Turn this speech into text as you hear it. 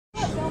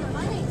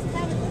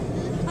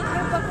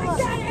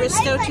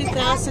Bristow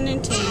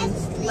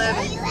 2010.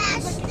 11.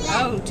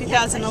 Oh,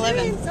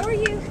 2011. So are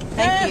you.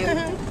 Thank you.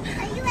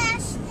 Are you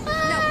Ash?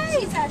 No,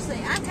 she's Ashley.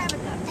 I'm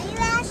Tabitha. Are you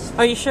Ash?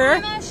 Are you sure?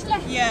 I'm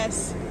Ashley.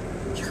 Yes.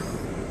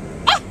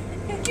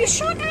 You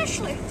shot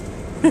Ashley.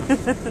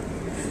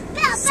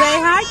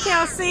 Say hi,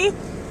 Kelsey.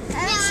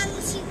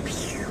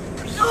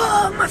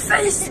 Oh, my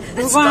face.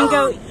 We're going to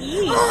go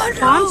eat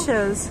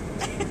ponchos.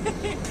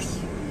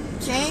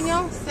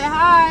 Daniel, say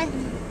hi.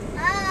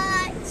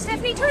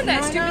 Stephanie, Turn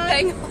that stupid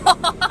thing.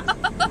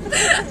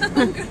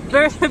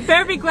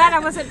 Better be glad I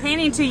wasn't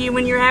painting to you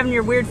when you're having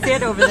your weird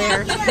fit over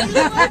there.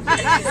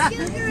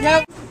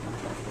 Nope.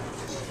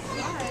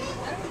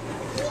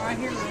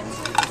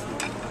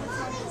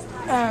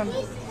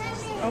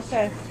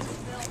 Okay.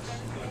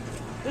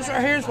 This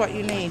right here is what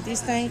you need.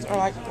 These things are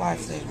like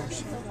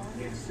lifesavers.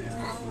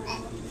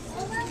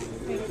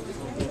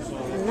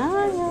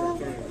 No.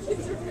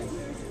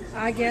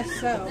 I guess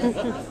so.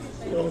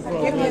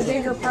 Give me a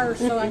bigger purse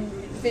so I can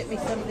fit me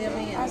some of them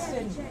in. I'm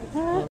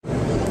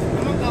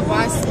gonna go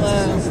buy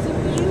slow. It's a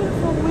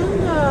beautiful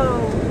window.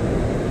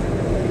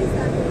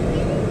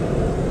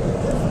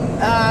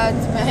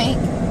 It's bank.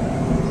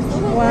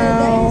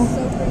 Wow.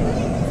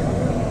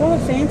 What a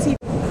fancy.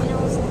 We're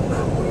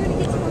gonna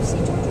get to go see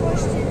George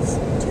Washington's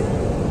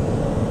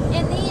tomb.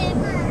 And then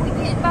we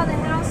get by the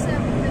house of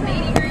the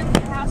meeting room, the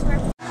house where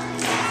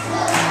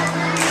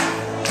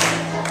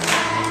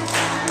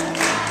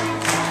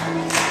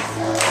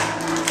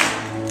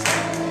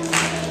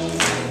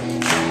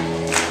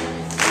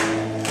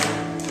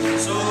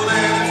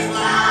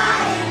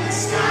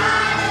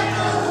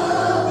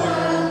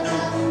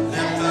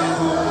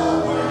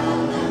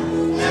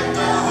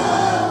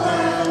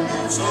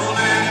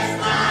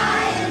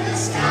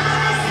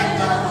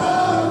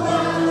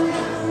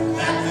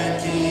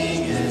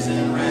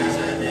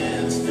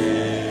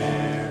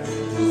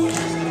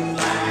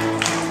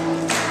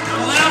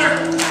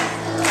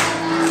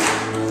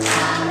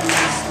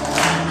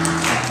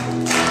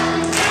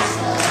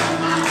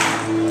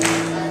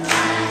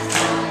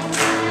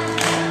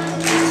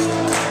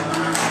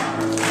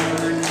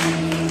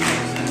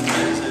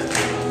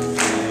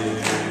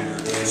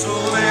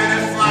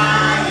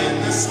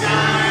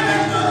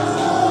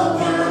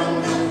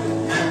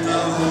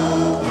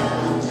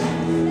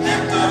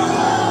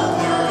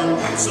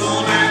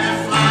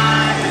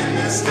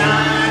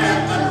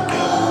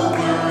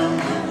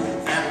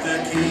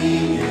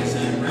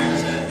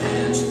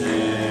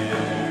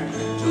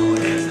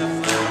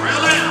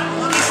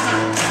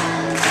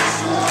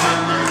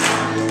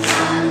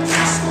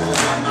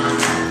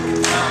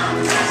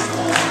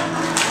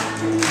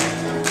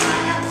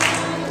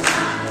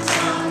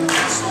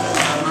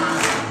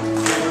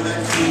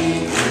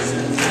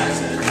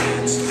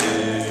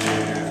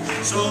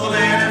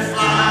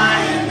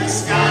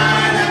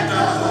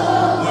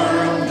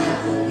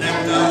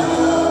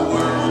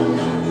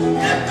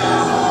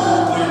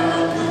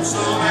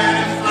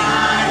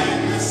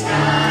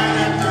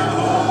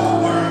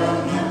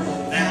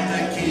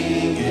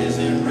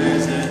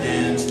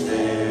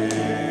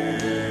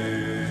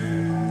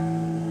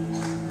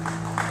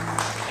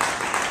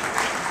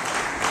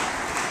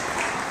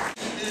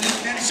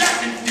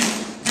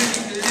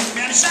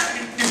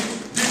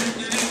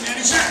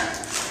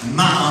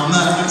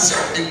Mama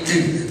shark do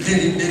do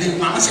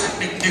mama shark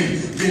do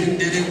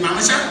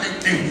mama shark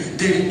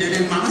do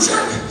mama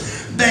shark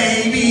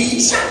baby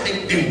shark do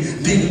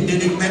baby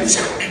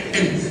shark do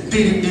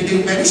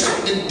baby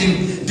shark do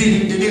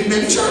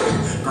baby shark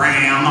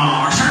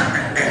grandma shark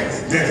do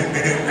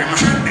grandma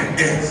shark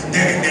do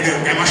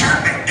grandma shark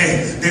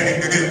do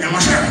grandma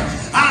shark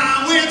I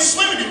went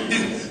swimming do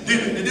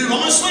I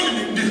went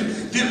swimming do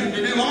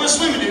I went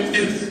swimming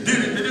do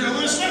I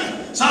went swimming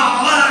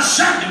saw a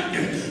shark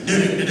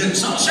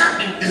so sharp,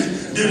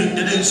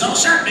 so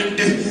sharp,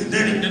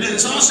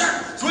 so sharp,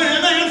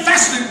 swimming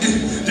fast, swimming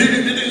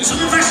fast,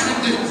 swimming fast,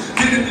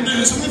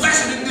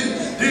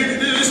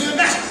 swimming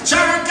fast,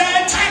 shark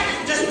attack,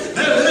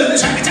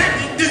 shark attack,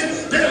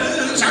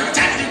 shark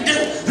attack,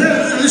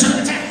 shark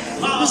attack,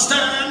 lost an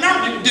arm,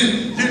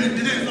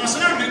 lost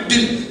an arm,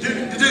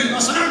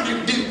 lost an arm,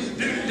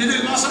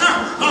 lost an arm,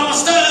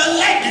 lost a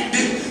leg,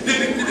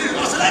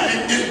 lost a leg,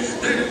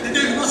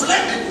 lost a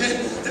leg,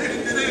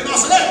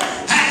 lost a leg.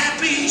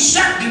 Happy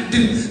shark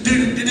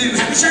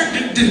happy shark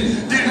happy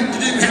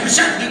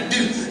shark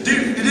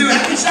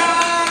happy shark.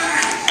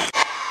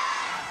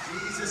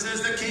 Jesus is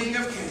the King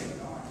of Kings.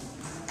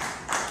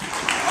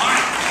 All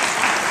right,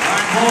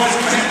 boys, go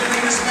ahead and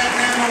bring this back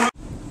down.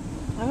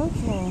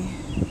 Okay.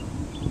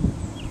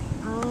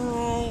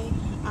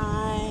 I,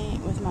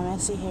 with my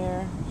messy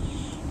hair,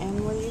 am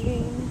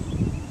leaving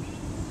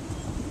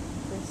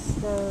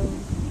Bristow,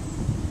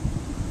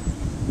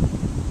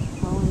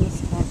 Holiness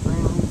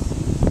Campgrounds.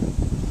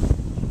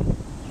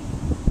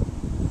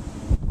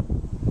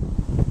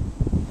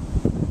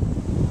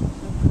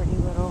 A pretty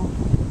little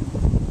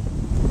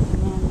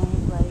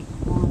man-made lake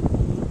pond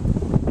thingy.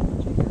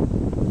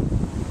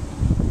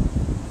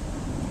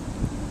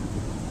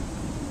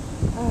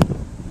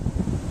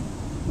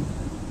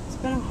 It's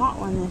been a hot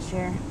one this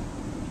year.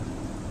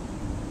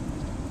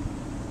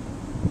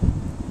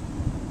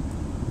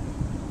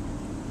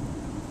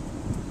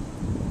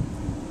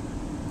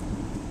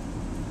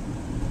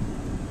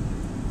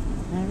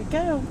 There we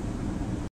go.